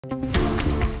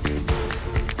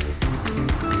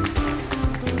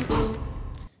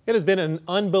It has been an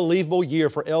unbelievable year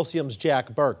for LCM's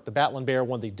Jack Burke. The Battling Bear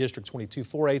won the District 22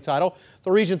 4A title,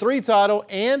 the Region 3 title,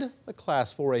 and the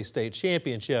Class 4A state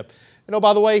championship. And oh,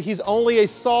 by the way, he's only a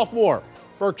sophomore.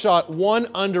 Burke shot 1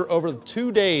 under over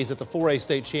 2 days at the 4A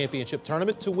state championship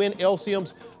tournament to win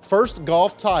LCM's first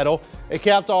golf title. It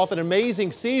capped off an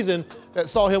amazing season that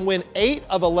saw him win 8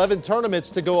 of 11 tournaments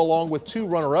to go along with 2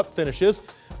 runner-up finishes.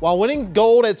 While winning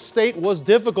gold at state was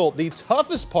difficult, the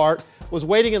toughest part was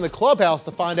waiting in the clubhouse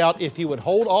to find out if he would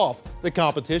hold off the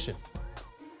competition.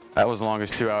 That was the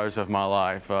longest 2 hours of my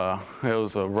life. It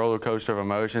was a roller coaster of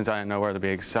emotions. I didn't know whether to be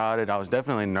excited. I was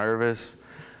definitely nervous.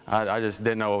 I just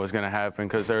didn't know what was going to happen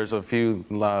because there's a few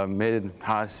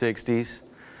mid-high 60s.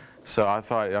 So I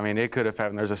thought, I mean, it could have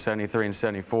happened. There's a 73 and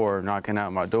 74 knocking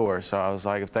out my door. So I was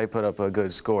like, if they put up a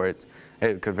good score, it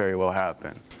could very well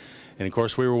happen. And of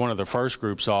course, we were one of the first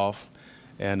groups off.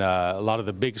 And a lot of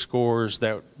the big scores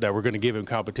that were going to give him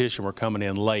competition were coming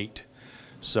in late.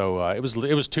 So it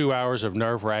was 2 hours of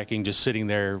nerve-wracking, just sitting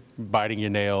there biting your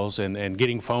nails and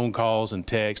getting phone calls and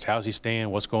texts. How's he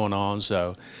stand? What's going on?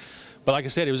 So, but like I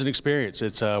said, it was an experience.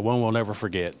 It's one we'll never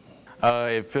forget.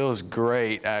 It feels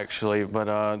great, actually, but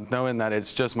knowing that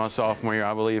it's just my sophomore year,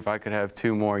 I believe I could have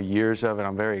 2 more years of it.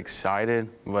 I'm very excited,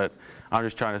 but I'm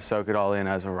just trying to soak it all in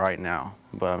as of right now.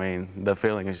 But I mean, the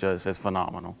feeling is it's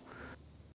phenomenal.